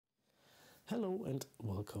Hello and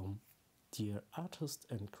welcome, dear artist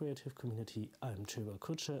and creative community. I'm Ben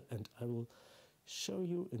Kuperberg and I will show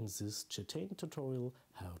you in this Chataigne tutorial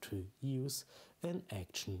how to use an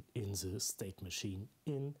action in the state machine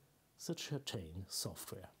in the Chataigne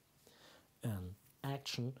software. An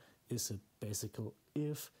action is a basic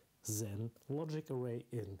if-then logic array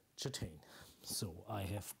in Chataigne. So I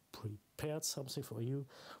have prepared something for you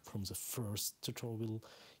from the first tutorial.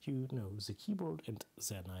 You know the keyboard, and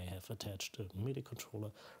then I have attached a MIDI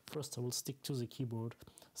controller. First I will stick to the keyboard,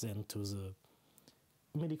 then to the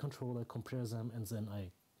MIDI controller, compare them, and then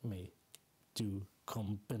I may do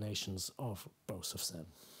combinations of both of them.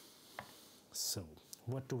 So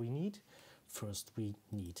what do we need? First we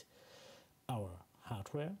need our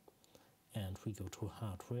hardware, and we go to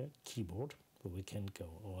hardware, keyboard, where we can go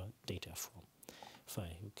our data from.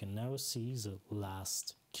 You can now see the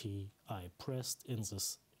last key I pressed in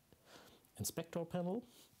this inspector panel.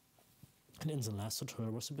 And in the last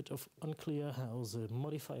tutorial was a bit of unclear how the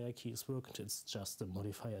modifier keys work. It's just a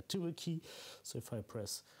modifier to a key. So if I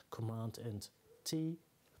press Command and T,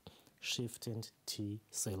 Shift and T,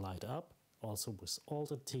 they light up. Also with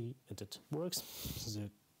Alt and T, and it works. The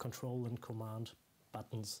Control and Command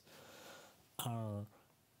buttons are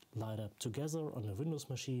light up together on a Windows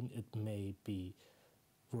machine. It may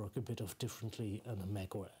work a bit of differently on a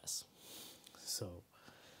Mac OS. So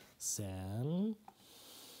then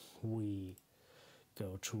we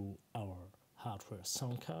go to our hardware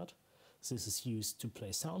sound card. This is used to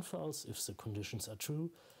play sound files if the conditions are true,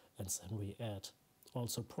 and then we add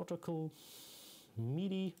also protocol,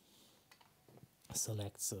 MIDI,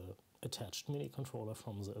 select the attached MIDI controller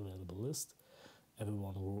from the available list.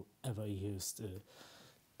 Everyone who ever used a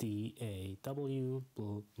DAW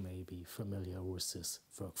will may be familiar with this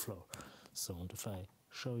workflow. So, and if I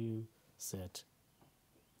show you that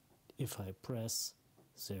if I press,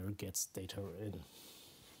 there gets data in.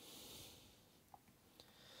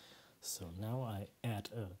 So now I add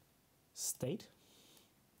a state,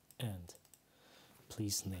 and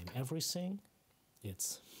please name everything.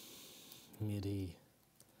 It's MIDI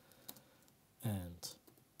and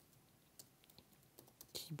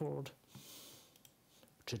keyboard.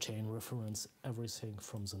 Chataigne reference everything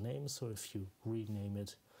from the name, so if you rename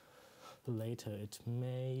it later it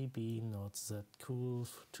may be not that cool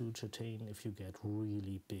to Chataigne if you get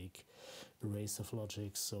really big arrays of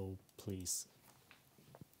logic, so please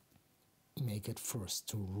make it first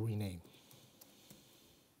to rename.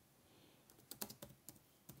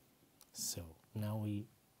 So now we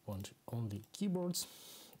want only keyboards,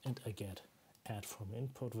 and I get add from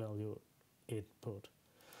input value, input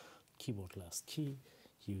keyboard last key.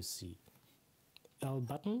 Use the L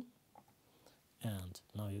button, and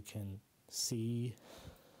now you can see,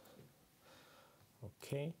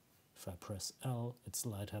 okay, if I press L it's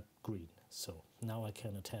light up green. So now I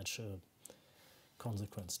can attach a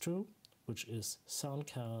consequence true, which is sound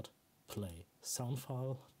card play sound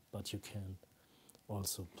file, but you can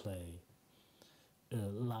also play a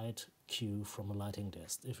light cue from a lighting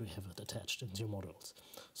desk if you have it attached in your models.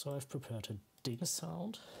 So I've prepared a ding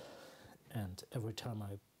sound, and every time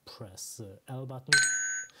I press the L button,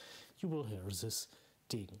 you will hear this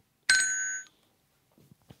ding.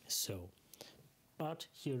 So, but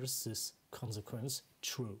here's this consequence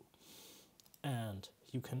true. And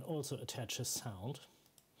you can also attach a sound,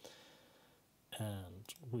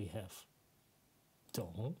 and we have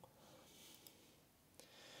dong.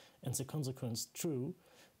 And the consequence true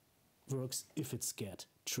works if it's get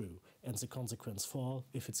true, and the consequence fall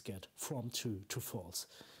if it's get from true to false.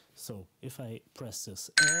 So if I press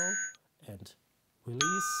this L and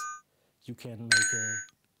release, you can make a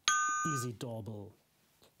easy doorbell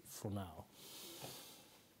for now.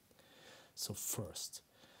 So first,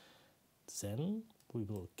 then we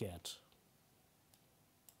will get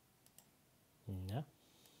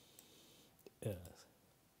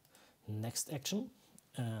next action,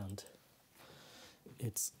 and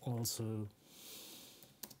it's also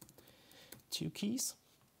two keys.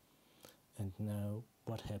 And now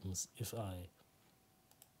what happens if I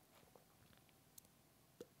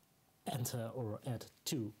enter or add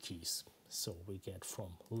two keys? So we get from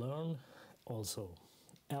learn also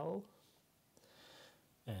L,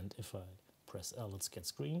 and if I press L it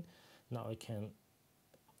gets green. Now I can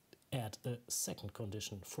add a second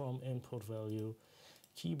condition from input value,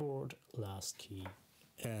 keyboard last key,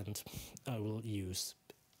 and I will use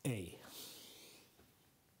A.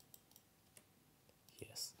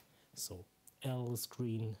 Yes, so L is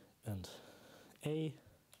green and A,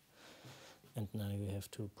 and now you have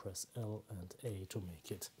to press L and A to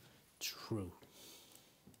make it true.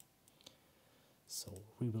 So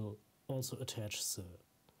we will also attach the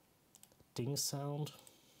ding sound.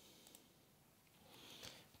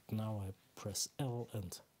 Now I press L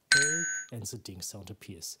and A and the ding sound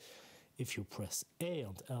appears. If you press A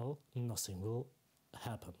and L, nothing will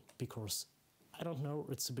happen because, I don't know,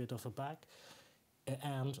 it's a bit of a bug,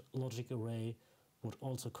 and logic array would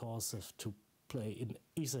also cause it to play in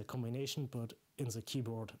either combination, but in the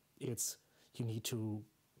keyboard it's you need to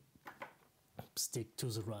stick to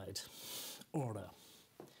the right order.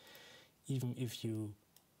 Even if you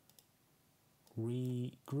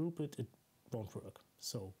regroup it, it won't work.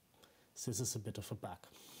 So this is a bit of a bug.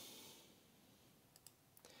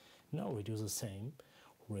 Now we do the same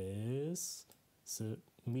with the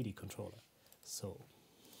MIDI controller. So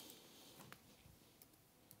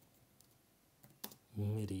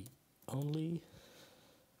MIDI only,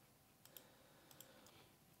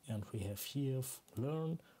 and we have here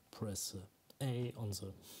learn, press A on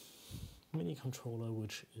the MIDI controller,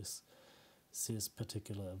 which is this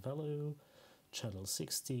particular value, channel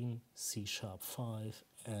 16, C#5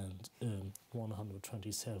 and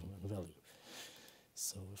 127 in value.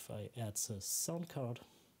 So if I add the sound card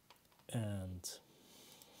and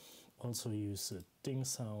also use the ding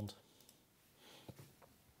sound,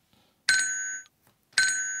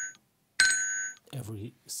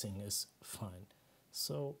 everything is fine.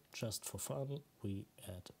 So just for fun, we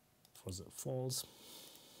add for the false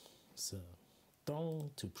the dong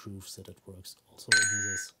to prove that it works also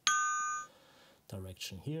in this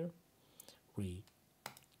direction here. We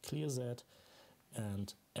clear that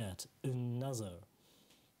and add another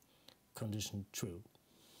condition true.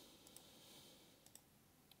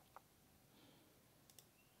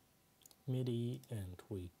 MIDI, and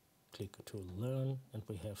we click to learn, and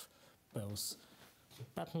we have both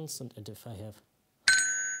buttons, and if I have,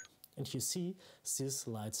 and you see this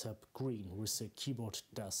lights up green with the keyboard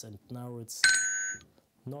does, and now it's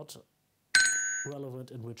not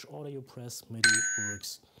relevant in which order you press, MIDI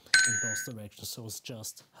works in both directions, so it's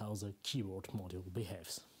just how the keyboard module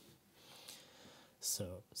behaves.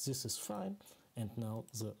 So this is fine, and now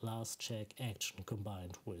the last check action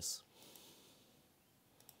combined with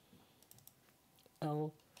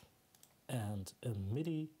L and a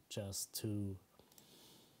MIDI just to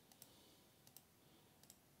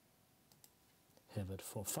have it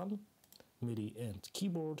for fun. MIDI and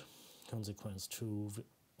keyboard, consequence to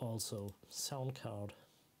also sound card,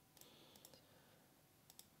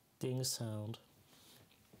 ding sound,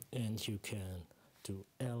 and you can do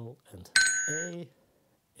L and A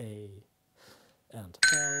and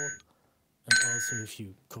L, and also if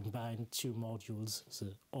you combine two modules,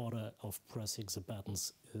 the order of pressing the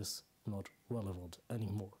buttons is not relevant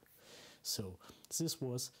anymore. So this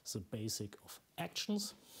was the basic of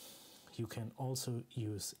actions. You can also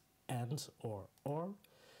use and or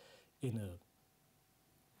in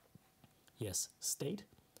a state.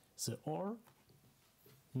 The or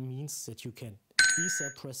means that you can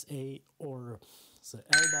either press A or the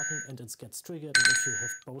L button and it gets triggered, and if you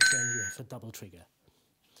have both, then you have a double trigger.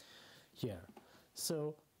 Here,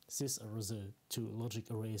 so these are the two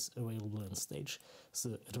logic arrays available in stage.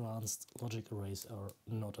 The advanced logic arrays are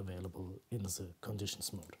not available in the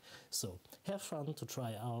conditions mode. So have fun to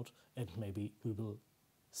try out, and maybe we will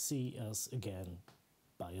see us again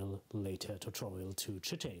by a later tutorial to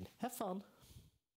Chataigne. Have fun!